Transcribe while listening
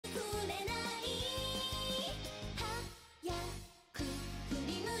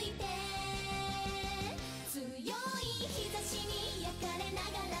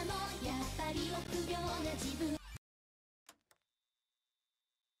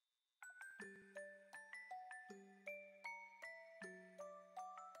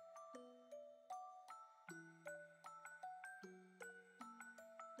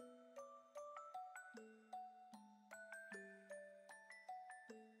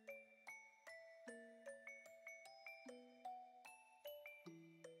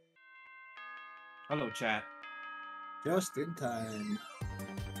Hello, chat. Just in time.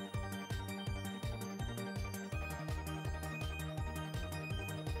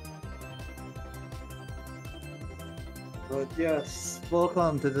 But yes,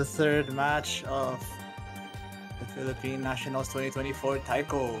 welcome to the third match of the Philippine Nationals 2024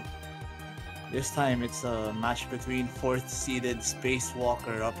 Taiko. This time it's a match between 4th seeded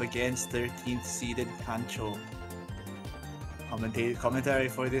Spacewalker up against 13th seeded Kancho. Commentary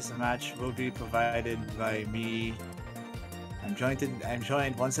for this match will be provided by me. I'm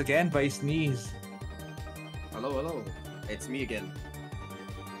joined once again by Sneeze. Hello, hello. It's me again.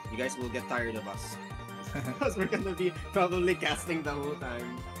 You guys will get tired of us. Because we're gonna be probably casting the whole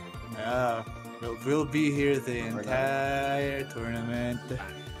time. Yeah, we'll be here the entire tournament.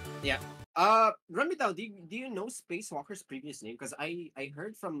 Yeah. Run me down. Do you know Spacewalker's previous name? Because I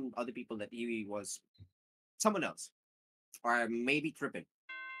heard from other people that he was someone else, or maybe tripping.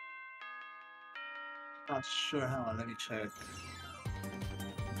 Not sure. Hang on, let me check.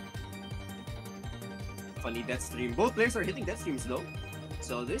 Funny death stream. Both players are hitting death streams though,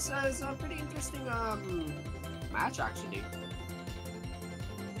 so this is a pretty interesting match actually.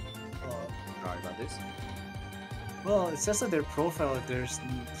 Sorry about this. Well, it says on their profile there's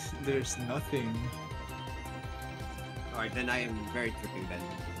nothing. Alright, then I am very tripping then.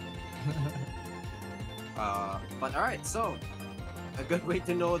 But alright, so a good way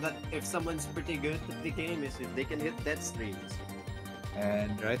to know that if someone's pretty good at the game is if they can hit death streams.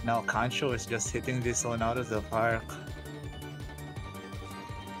 And right now, Kancho is just hitting this one out of the park.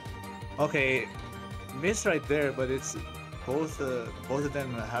 Okay, miss right there, but it's both of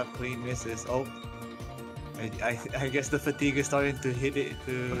them have clean misses. Oh, I guess the fatigue is starting to hit it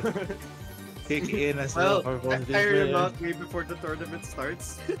to kick in as well for both these tire players. out way before the tournament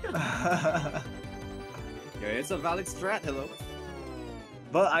starts. Yeah, it's a valid strat. Hello.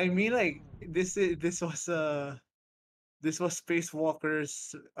 But I mean, like this was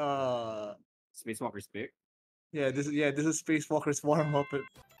Spacewalker's Spacewalker's pick. this is Spacewalker's warm up,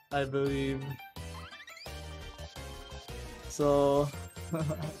 I believe. So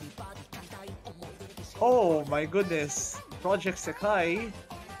oh my goodness, Project Sekai.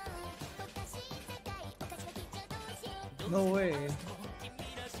 No way.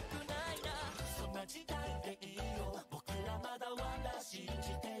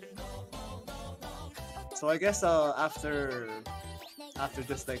 So I guess after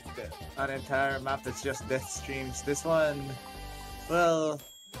just like an entire map that's just death streams, this one, well,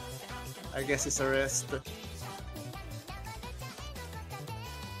 I guess it's a rest.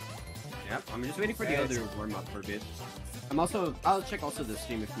 Yep, I'm just waiting for the other warm up for a bit. I'll check also the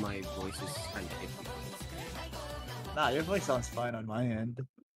stream if my voice is kind of iffy. Nah, your voice sounds fine on my end.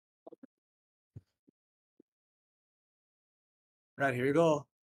 Right, here you go.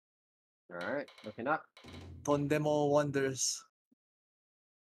 Alright, looking up. Tondemo Wonders.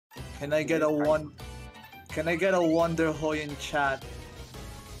 Can I get a Wonder Hoy in chat?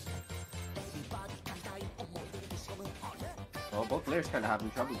 Well, both players kind of having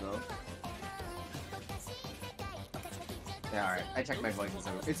trouble though. Yeah, alright. I checked my voice.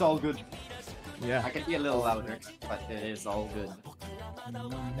 It's all good. Yeah. I can be a little louder, but it is all good.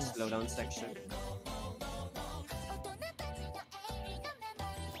 Slow down section.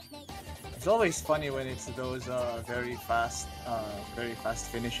 It's always funny when it's those very fast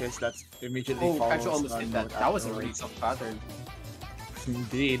finishes that immediately follows. Actually almost hit that. That was a really tough pattern.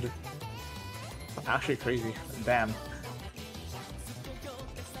 Indeed. Actually crazy. Damn.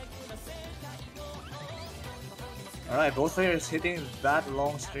 Alright, both players hitting that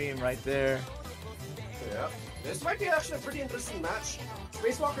long stream right there. Yeah. This might be actually a pretty interesting match.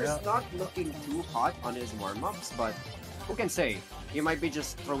 Spacewalker is not looking too hot on his warm-ups, but who can say? He might be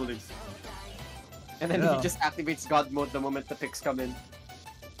just trolling. And then he just activates God mode the moment the picks come in.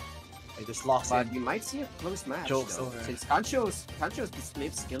 He just locks but in. you might see a close match Jokes though, over. since Kancho's display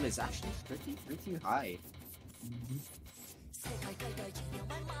of skill is actually pretty high.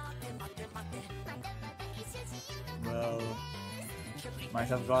 Well, might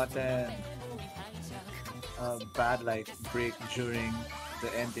have gotten a bad break during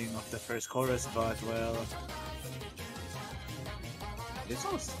the ending of the first chorus, but well, this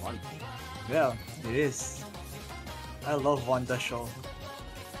was fun. Yeah, it is. I love Wanda Show.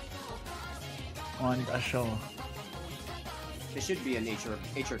 Wanda Show. It should be an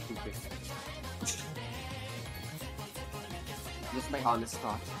HR2 pick. Just my honest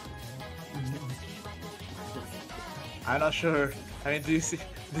thought. I'm not sure. I mean, do you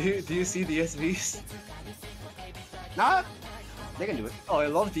see the SVs? Nah, they can do it. Oh, I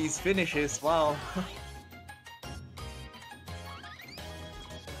love these finishes. Wow.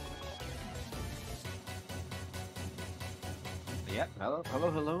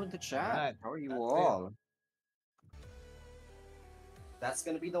 Hello in the chat. Alright, How are you that's it. all? That's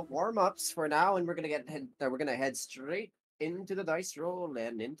gonna be the warm-ups for now, and we're gonna head straight into the dice roll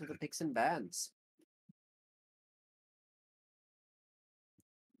and into the picks and bans.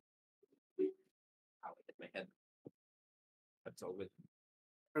 Ow, I hit my head. That's all good.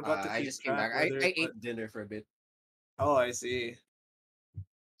 Forgot to I keep just came track back. whether I it was... ate dinner for a bit, Oh, I see.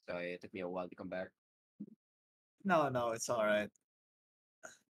 so it took me a while to come back. No, it's alright.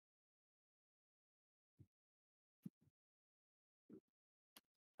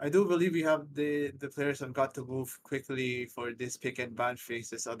 I do believe we have the players have got to move quickly for this pick and ban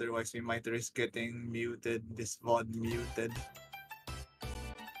phases, otherwise we might risk getting muted, this VOD muted.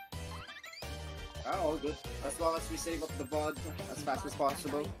 Oh, all good. As long as we save up the VOD as fast as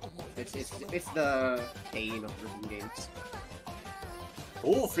possible. It's the pain of rhythm games.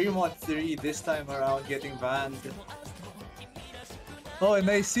 Oh, Fremont 3 this time around getting banned. Oh, and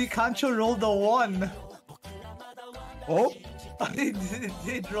I see Kancho roll the 1. Oh, He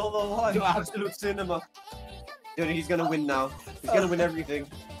did roll the 1. to absolute cinema. Dude, he's gonna win now. He's gonna win everything.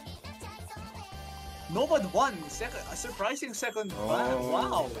 No, but 1. A surprising second ban. Oh.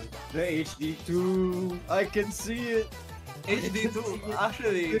 Wow. The HD2. I can see it. HD2,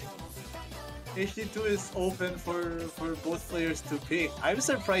 actually, HD2 is open for both players to pick. I'm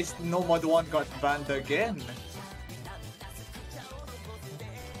surprised no Mod 1 got banned again.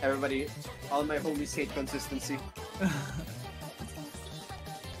 Everybody, all my homies hate consistency.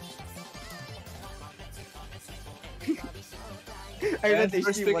 I read And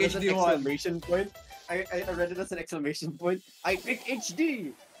first HD1 pick as an HD1. exclamation point. I read it as an exclamation point. I pick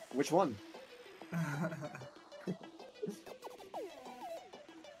HD! Which one?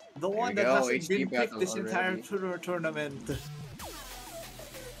 The one we that go, hasn't HD been picked battle this entire already. tournament.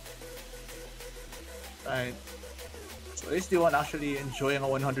 Right. So HD1 actually enjoying a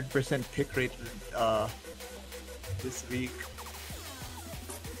 100% pick rate this week.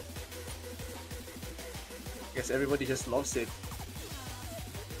 Guess everybody just loves it.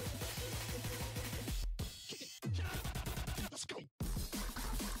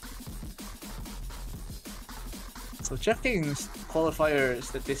 So checking qualifier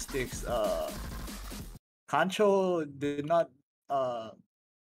statistics, Kancho did not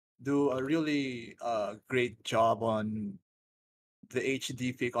do a really great job on the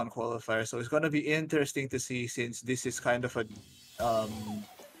HD pick on qualifier. So it's gonna be interesting to see, since this is kind of a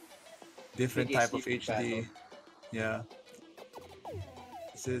different Big type HD of pick battle. HD. Yeah.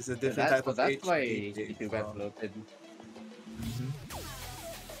 This is a So different type of that's why HD pick. HD2 got floated. Mhm.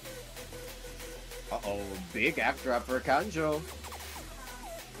 Uh-oh, big act drop for Kanjo.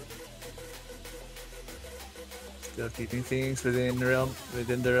 Still keeping things within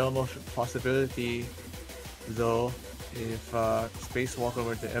the realm of possibility, though. If Spacewalker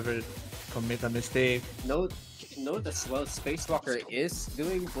were to ever commit a mistake, Note as well, Spacewalker is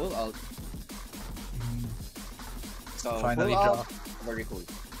doing full alt. So finally full alt, dropped. very cool.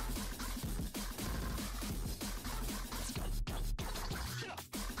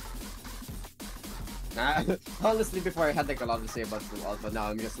 Nah, honestly, before I had like a lot to say about full alt, but now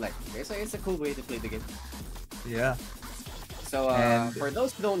I'm just like, it's a cool way to play the game. Yeah. So And- for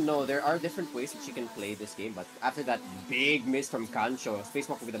those who don't know, there are different ways that you can play this game. But after that big miss from Kancho,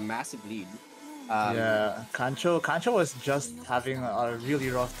 Spacewalker with a massive lead. Yeah, Kancho was just having a really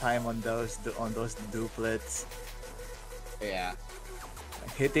rough time on those duplets, Yeah.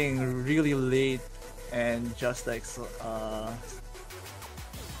 hitting really late and just like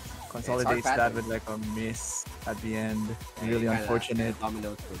consolidate that pattern. with like a miss at the end. Yeah, Really kinda unfortunate.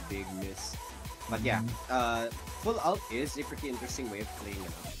 Dominoes for big miss. But yeah, full alt is a pretty interesting way of playing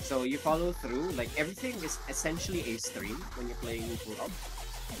it. So you follow through, like everything is essentially a stream when you're playing full alt.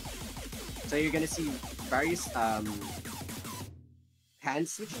 So you're gonna see various hand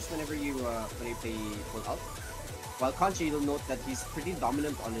switches whenever you play full alt. While Conchi, you'll note that he's pretty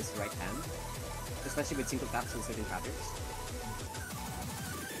dominant on his right hand, especially with single taps and certain patterns.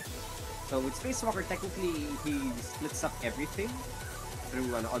 So with Spacewalker, technically he splits up everything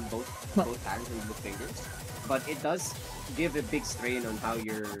through on both hands and both fingers, but it does give a big strain on how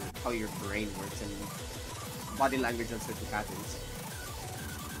your brain works and body language on certain patterns.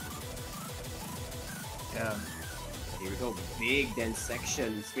 Yeah. Here we go, big dense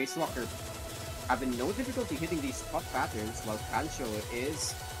section. Spacewalker having no difficulty hitting these tough patterns, while Kancho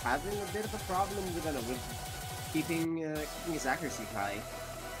is having a bit of a problem with keeping his accuracy high.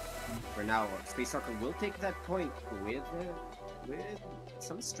 For now, Spacewalker will take that point with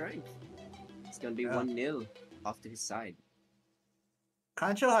some strength. It's gonna be 1-0 off to his side.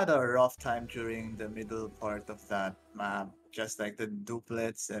 Kancho had a rough time during the middle part of that map. Just like the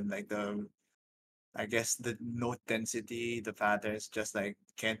duplets and like the, I guess the note density, the patterns, just like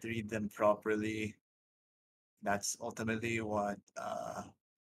can't read them properly. That's ultimately what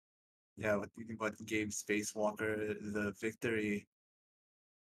gave Spacewalker the victory.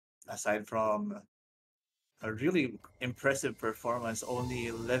 Aside from a really impressive performance, only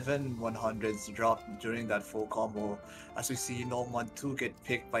 11 100s dropped during that full combo, as we see Nomad 2 get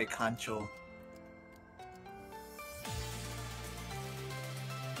picked by Kancho.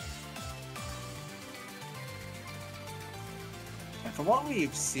 And from what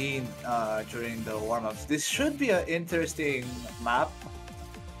we've seen during the warm-ups, this should be an interesting map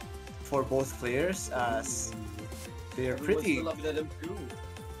for both players, as they're Everyone's pretty, still loving them too.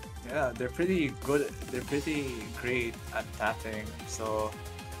 yeah, they're pretty good. They're pretty great at tapping. So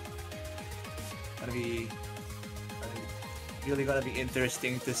gonna be really gonna be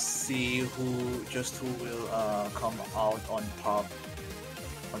interesting to see who will come out on top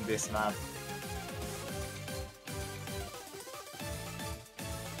on this map.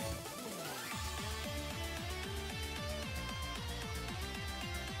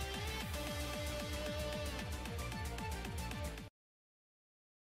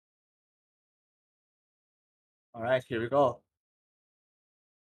 All right, here we go.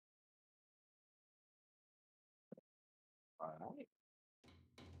 Alright.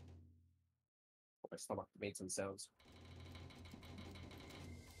 My stomach made some sounds.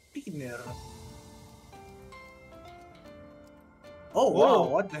 Pinner. Oh Whoa! wow,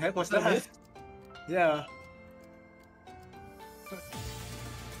 what the heck was that that? it? Yeah.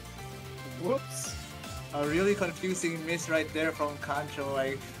 Whoops! A really confusing miss right there from Kancho.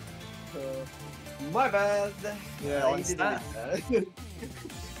 Like, My bad. yeah, I on didn't stat. mean that.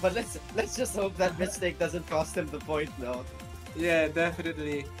 But let's just hope that mistake doesn't cost him the point now. Yeah,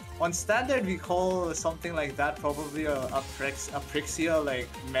 definitely. On standard, we call something like that probably a Prixia like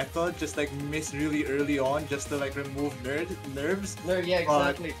method, just like miss really early on, just to like remove nerves. No, yeah,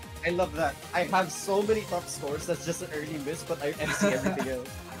 But- exactly. I love that. I have so many top scores that's just an early miss, but I MC everything else.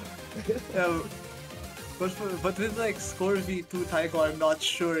 Yeah, but with like score v2 Taiko, I'm not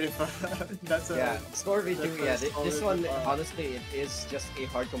sure if that's a Yeah, score V2, that's a yeah. This solid, one, honestly, it is just a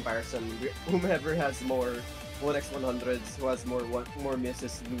hard comparison. Whomever has more 1x100s, who has more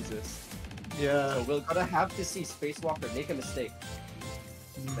misses, loses. yeah. So we're gonna have to see Spacewalker make a mistake.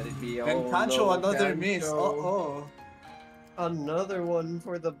 Let it be. And Oh, Kancho no, another miss. Kancho. Oh. Another one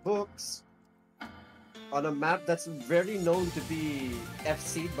for the books. On a map that's very known to be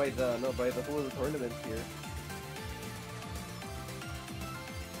FC'd by the whole tournament here.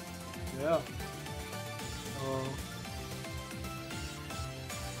 Yeah. Oh.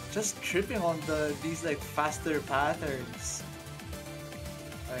 Just tripping on these like faster patterns.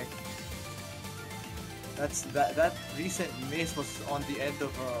 Like that recent miss was on the end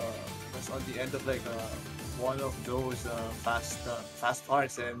of like one of those fast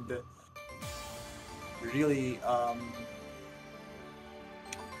parts, and really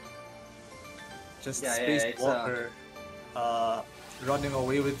just Yeah, Spacewalker running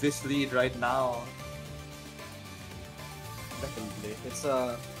away with this lead right now. Definitely. It's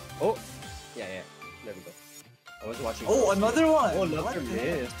oh, yeah. There we go. I was watching. Oh, another one! Oh, What another the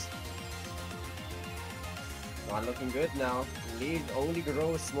heck? miss. Not looking good now. Lead only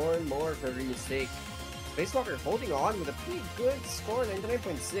grows more and more for every mistake. Spacewalker holding on with a pretty good score,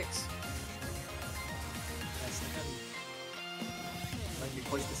 99.6. Yes, might be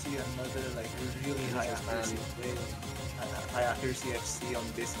poised to see another like really high accuracy play, high accuracy FC on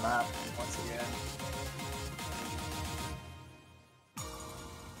this map once again.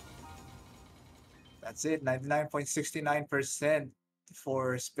 That's it, 99.69%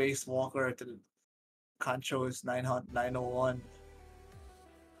 for Spacewalker to Kancho's 901.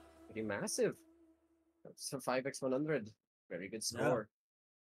 Pretty massive. That's a 5x100. Very good Yeah. score.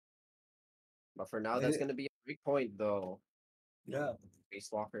 But for now, It that's i- going to be a breakpoint, though. Yeah,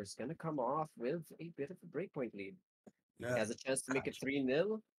 Spacewalker is going to come off with a bit of a breakpoint lead. He yeah. has a chance to make it Kancho.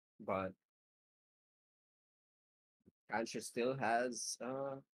 3-0, but Kancho still has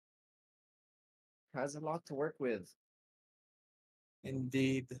a lot to work with.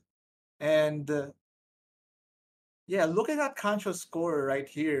 Indeed. And yeah, looking at Kancho's score right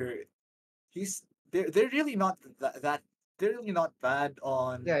here, they're really not that they're really not bad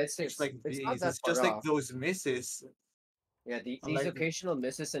on Yeah, just like it's not these. that It's just far like off. those misses. Yeah, these Unlike occasional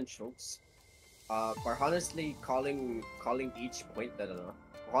misses and chokes are honestly calling each point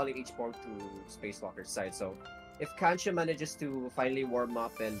calling each point to Spacewalker's side. So if Kancha manages to finally warm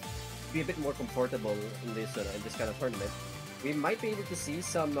up and be a bit more comfortable in this kind of tournament, we might be able to see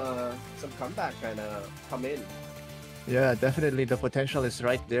some comeback kind of come in. Yeah, definitely the potential is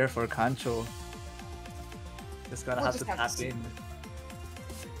right there for Kancho. Just gotta have to tap in.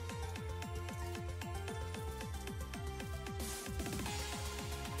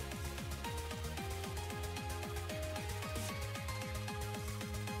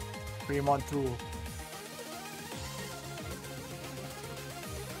 Fremont 2.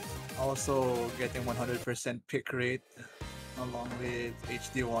 Also getting 100% pick rate along with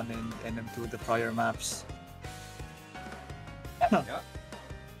HD1 and NM2, the prior maps. Yeah.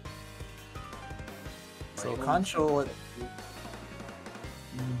 So Kancho,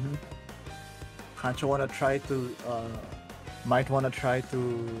 Kancho might wanna try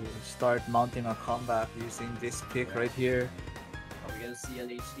to start mounting a comeback using this pick right here. Are we gonna see an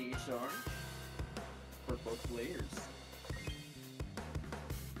HDHR for both players?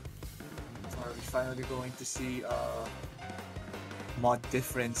 Are we finally going to see mod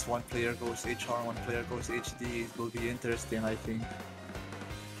difference? One player goes HR, one player goes HD. It will be interesting, I think.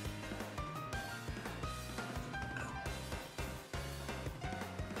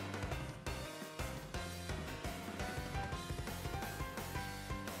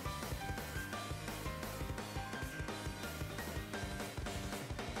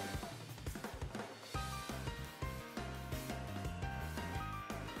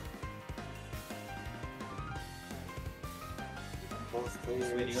 Both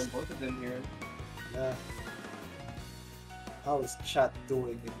players. Waiting on both of them here. Yeah. How is chat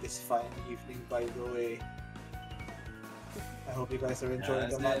doing in this fine evening, by the way? I hope you guys are enjoying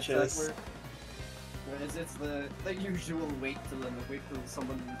the matches. It's the usual wait till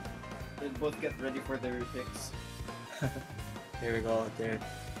someone they both get ready for their picks. Here we go. They're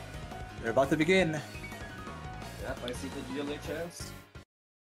about to begin. Yep, I see the GLHS.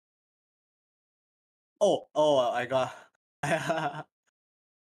 I got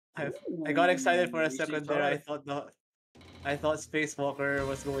I got excited for a second there. I thought Spacewalker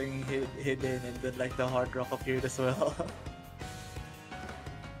was going hidden, and then like the Hard Rock appeared as well.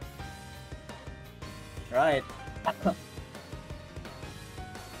 Right.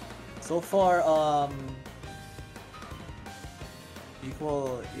 So far,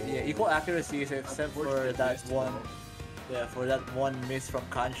 equal accuracies except for that one. Yeah, for that one miss from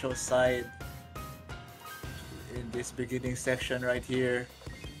Kancho's side in this beginning section right here.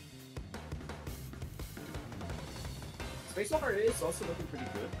 Spacewalker is also looking pretty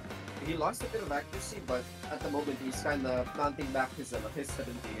good. He lost a bit of accuracy, but at the moment he's kind of planting back his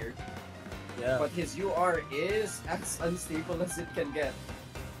 7th gear. Yeah. But his UR is as unstable as it can get.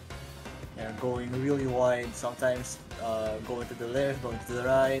 Yeah, going really wide. Sometimes going to the left, going to the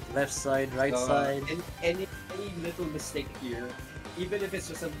right, left side, right side. Any little mistake here, even if it's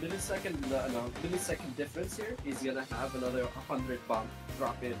just a millisecond difference here, he's gonna have another 100 bomb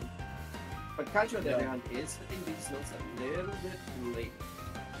drop in. But Kancho on the other hand is hitting these notes a little bit late.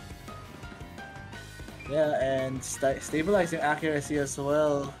 Yeah, and stabilizing accuracy as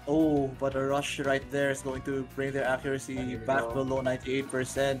well. Oh, but a rush right there is going to bring their accuracy back below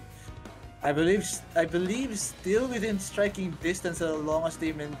 98%. I believe still within striking distance as long as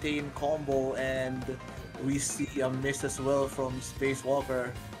they maintain combo, and we see a miss as well from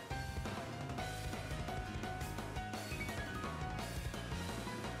Spacewalker.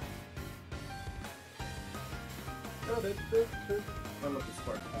 I love this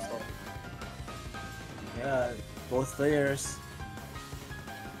part. Yeah, both players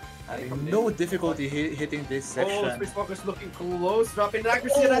having no difficulty hitting this section. Oh, Spacewalker's looking close, dropping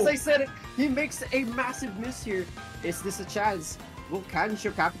accuracy, and as I said, he makes a massive miss here. Is this a chance? Will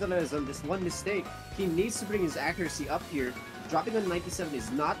Kancho capitalize on this one mistake? He needs to bring his accuracy up here. Dropping on 97 is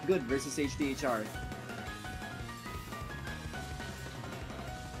not good versus HDHR.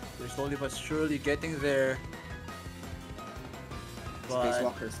 They're slowly but surely getting there.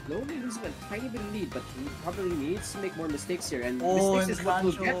 Spacewalker slowly losing a tiny bit of lead, but he probably needs to make more mistakes here, and mistakes is what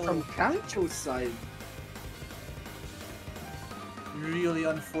we'll get from Kancho's side. Really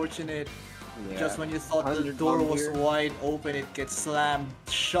unfortunate. Yeah. Just when you thought the door was wide open, it gets slammed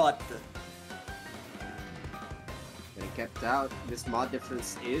shut. And kept out. This mod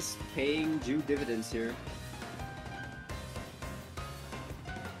difference is paying due dividends here.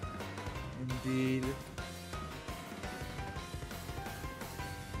 Indeed.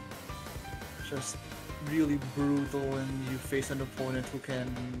 Just really brutal when you face an opponent who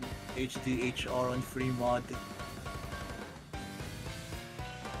can HDHR on free mod.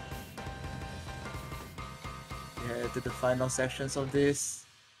 Yeah, to the final sections of this.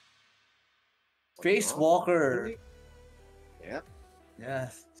 Spacewalker. Yep. Yeah,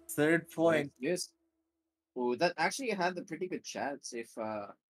 third point. Yes. Oh, that actually had a pretty good chance if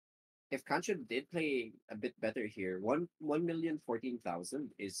Kancho did play a bit better here. 1,014,000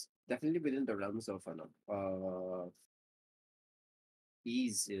 is definitely within the realms of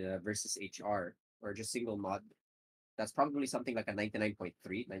ease versus HR or just single mod. That's probably something like a 99.3,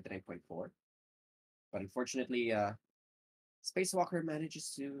 99.4. But unfortunately, Spacewalker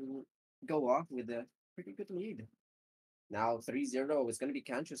manages to go off with a pretty good lead. Now 3-0 is going to be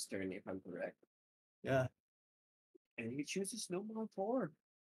Kancho's turn, if I'm correct. Yeah. And he chooses no more 4.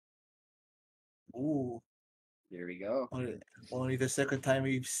 Ooh. Here we go. Only, only the second time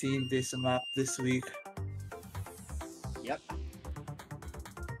we've seen this map this week. Yep.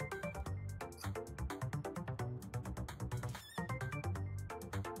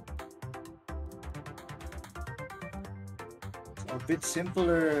 A bit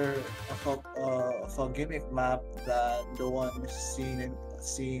simpler of a gimmick map than the one seen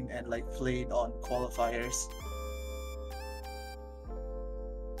and like played on qualifiers.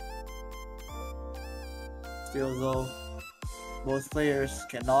 Still though, both players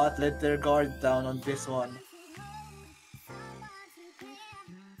cannot let their guard down on this one.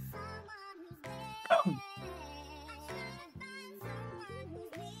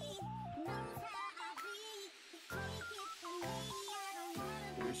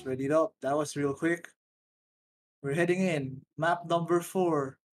 Here's ready up. That was real quick. We're heading in. Map number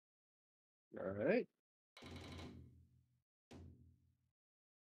 4. All right.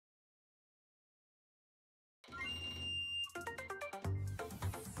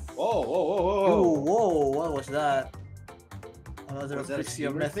 Whoa, whoa, whoa, whoa, Ooh, whoa. whoa, what was that? Another Was that a Pixia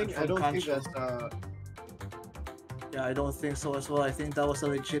gamer method thing? I from don't think Kancho. that's Yeah, I don't think so as well. I think that was a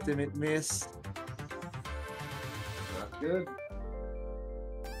legitimate miss. not good.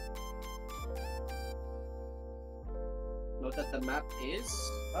 Note that the map is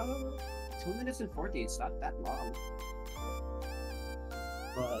 2 minutes and 40. It's not that long.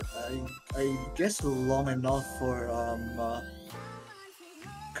 But I guess long enough for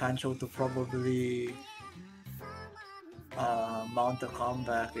Kancho to probably mount a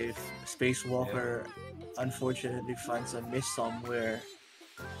comeback if Spacewalker unfortunately finds a miss somewhere.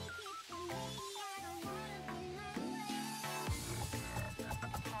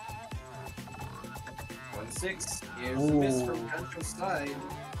 One six. Here's the miss from Ooh. Kancho's side.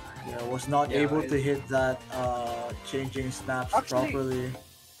 Yeah, was not Yeah, able to hit that changing snaps Actually, properly.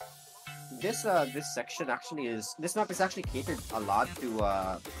 this section actually is this map is actually catered a lot to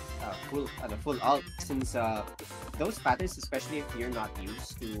full alt since those patterns, especially if you're not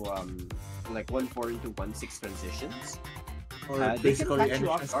used to like 1-4 into 1-6 transitions, Or they can basically catch any you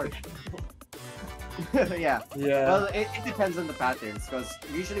off guard. transition. Yeah. Yeah. Well, it depends on the patterns because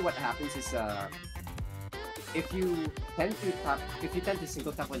usually what happens is if you tend to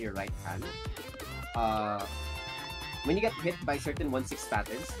single tap on your right hand, uh when you get hit by certain 1-6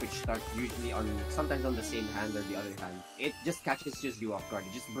 patterns, which start usually on sometimes on the same hand or the other hand, it just catches you off guard.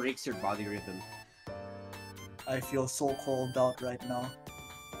 It just breaks your body rhythm. I feel so called out right now.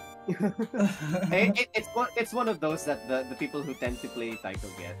 It's one of those that the people who tend to play Taiko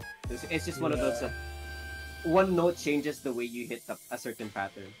get. It's just one of those Yeah. that one note changes the way you hit a certain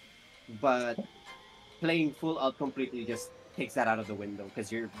pattern, but playing full out completely just takes that out of the window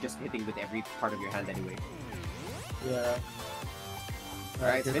because you're just hitting with every part of your hand anyway. Yeah.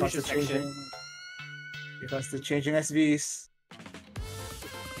 Alright, Here finish comes the the section. changing. Here comes the changing SVs.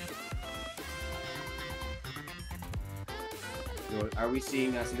 Are we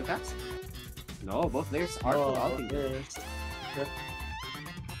seeing single taps? No, both players are full outing. Yes. Yep.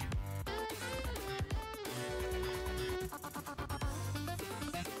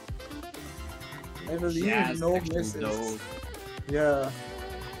 I believe Jazz no section, misses. though. Yeah.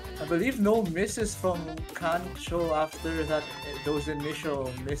 I believe no misses from Kancho after those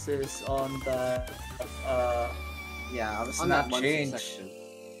initial misses on the Yeah, on snap that one change. section.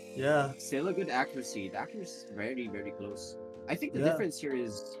 Yeah. Still a good accuracy. The accuracy is very, very close. I think the Yeah. difference here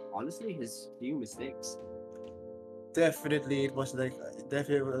is honestly his few mistakes. Definitely it was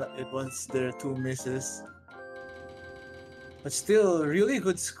their 2 misses. But still, really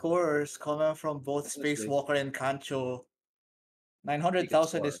good scores coming from both Honestly, Spacewalker and Kancho. pretty good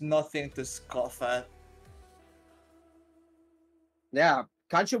 900,000 score. is nothing to scoff at. Yeah,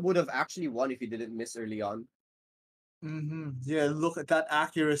 Kancho would have actually won if he didn't miss early on. Yeah, look at that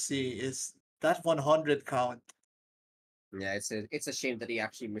accuracy. Is that 100 count? Yeah, it's a shame that he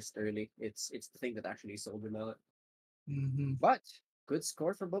actually missed early. It's the thing that actually sold him out. But good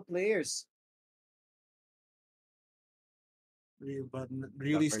score for both players. But But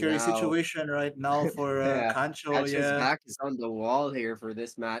really for scary now, situation right now for yeah, Kancho. Kancho's Yeah, back is on the wall here for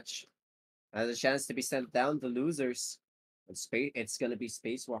this match. Has a chance to be sent down to losers. It's gonna be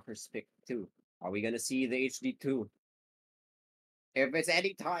Spacewalker's pick too. Are we gonna see the HD2? If it's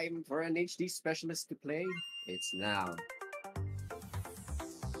any time for an HD specialist to play, it's now.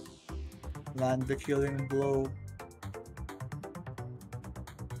 Land the killing blow.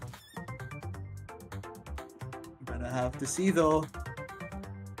 Gonna have to see though.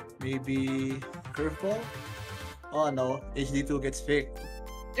 Maybe curveball? Oh no, HD2 gets picked.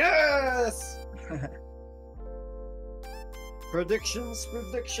 Yes! Predictions.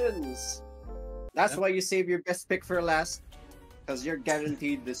 That's Yep. why you save your best pick for last, because you're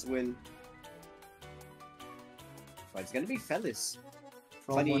guaranteed this win. But it's gonna be Fellis.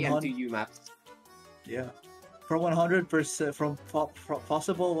 From Funny 100, MTU maps. yeah. From 100%, from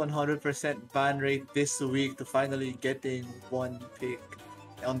possible 100% ban rate this week to finally getting one pick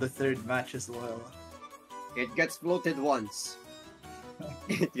on the third match as well. It gets floated once.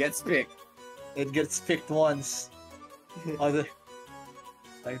 It gets picked. It gets picked once. Other,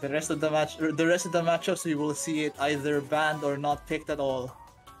 like the rest of the matchups, we will see it either banned or not picked at all.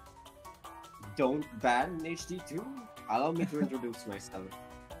 Don't ban HD2. Allow me to introduce myself.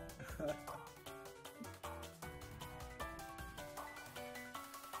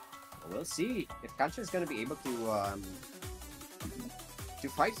 We'll see if Kancha is gonna be able to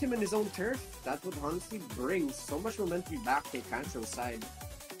fight him in his own turf. That would honestly bring so much momentum back to Kancho's side.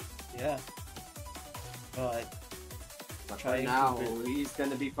 Yeah. But But Trying right to now, win. he's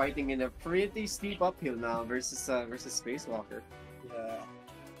gonna be fighting in a pretty steep uphill now versus Spacewalker. yeah.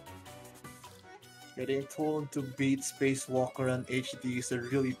 Getting told to beat Spacewalker on HD is a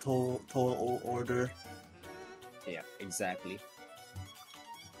really tall order. Yeah, exactly.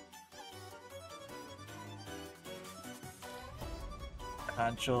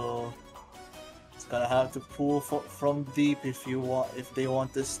 Ancho is gonna have to pull from deep if they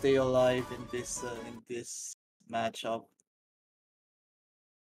want to stay alive in this matchup.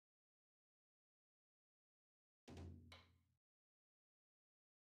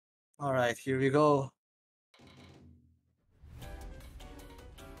 All right, here we go.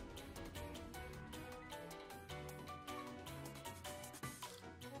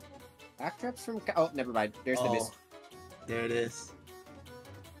 Backtraps from oh, never mind. There's the miss. There it is.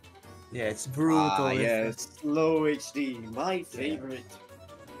 Yeah, it's brutal. Yes, low HD, my favorite.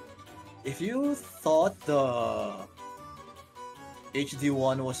 If you thought the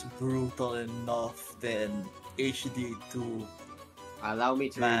HD1 was brutal enough, then HD2. Allow me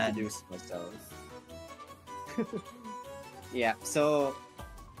to introduce myself. Yeah, so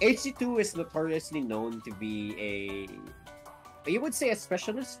HD2 is notoriously known to be you would say a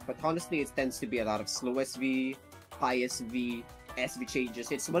specialist, but honestly, it tends to be a lot of slow SV, high SV, SV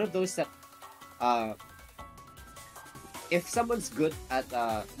changes. It's one of those that, if someone's good at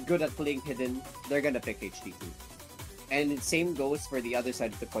playing hidden, they're gonna pick HD2. And the same goes for the other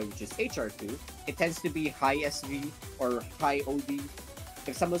side of the coin, which is HR2. It tends to be high SV or high OD.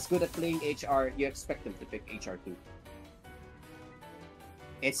 If someone's good at playing HR, you expect them to pick HR2.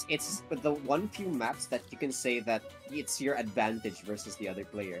 It's the one few maps that you can say that it's your advantage versus the other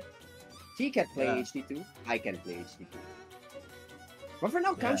player. He can play HD2, I can play HD2. But for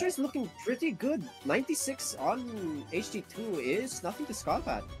now, Kancho is looking pretty good. 96 on HD2 is nothing to scoff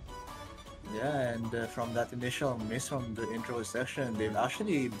at. Yeah, and from that initial miss from the intro section, they've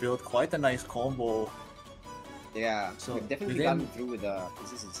actually built quite a nice combo. Yeah, so we've definitely gotten through with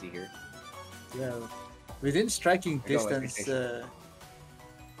consistency here. Yeah, within striking distance.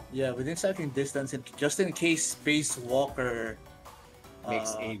 Within striking distance, and just in case Spacewalker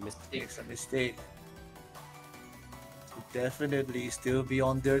makes a mistake. Definitely still be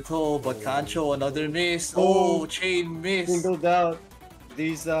on their toe, but Kancho another miss. Chain miss. Singled out.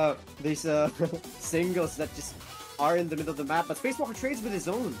 These singles that just are in the middle of the map, but Spacewalker trades with his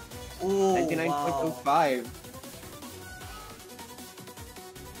own. 99.05.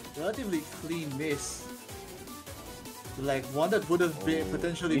 Relatively clean miss. Like one that would have been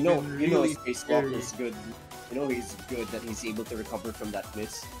potentially been really Spacewalker is good. You know he's good that he's able to recover from that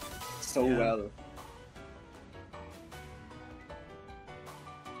miss so well.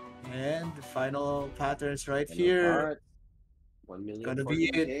 And the final patterns right here. 1 million. Gonna be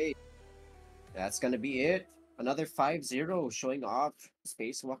it. That's gonna be it. Another 5-0 showing off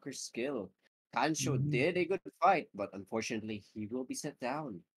Spacewalker's skill. Kancho did a good fight, but unfortunately he will be sent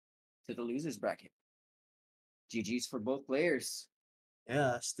down to the losers bracket. GG's for both players.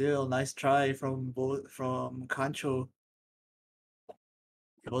 Yeah, still nice try from Kancho.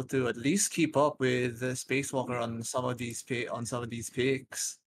 Able to at least keep up with Spacewalker on some of these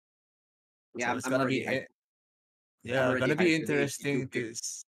picks. Yeah, So it's gonna be gonna be interesting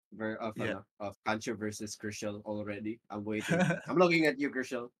Yeah. of Kancho versus Crucial already. I'm waiting. I'm looking at you,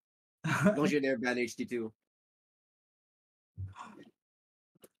 Crucial. Don't you dare ban HD2.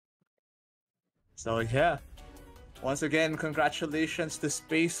 So yeah, once again, congratulations to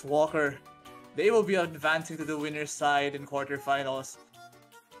Spacewalker. They will be advancing to the winner's side in quarterfinals.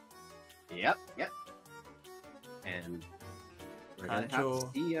 Yep, yep. And we're gonna have to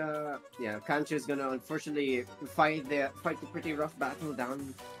Kancho, see. Yeah, Kancho is gonna unfortunately fight the pretty rough battle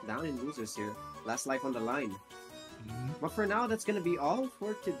down in losers here. Last life on the line. But for now, that's gonna be all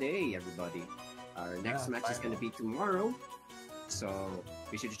for today, everybody. Our next match is gonna be tomorrow. So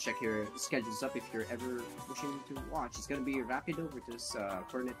be sure to check your schedules up if you're ever wishing to watch. It's gonna be Rapido versus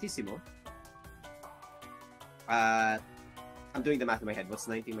Fortnitissimo. I'm doing the math in my head. What's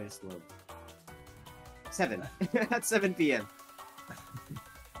 90 minus 12? 7. At 7 p.m.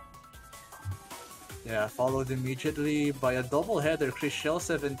 Yeah, followed immediately by a doubleheader, Chrishell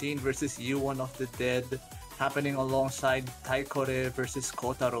 17 versus U1 of the Dead, happening alongside Taikore versus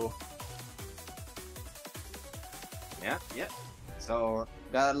Kotaro. Yeah, yeah. So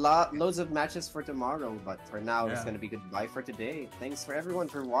got loads of matches for tomorrow, but for now it's gonna be goodbye for today. Thanks for everyone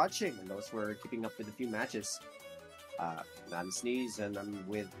for watching and those who are keeping up with a few matches. I'm Sneeze and I'm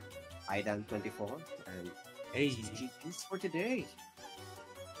with PHNT2024 and Hey, GG's for today.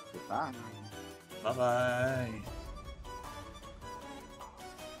 Goodbye. bye bye.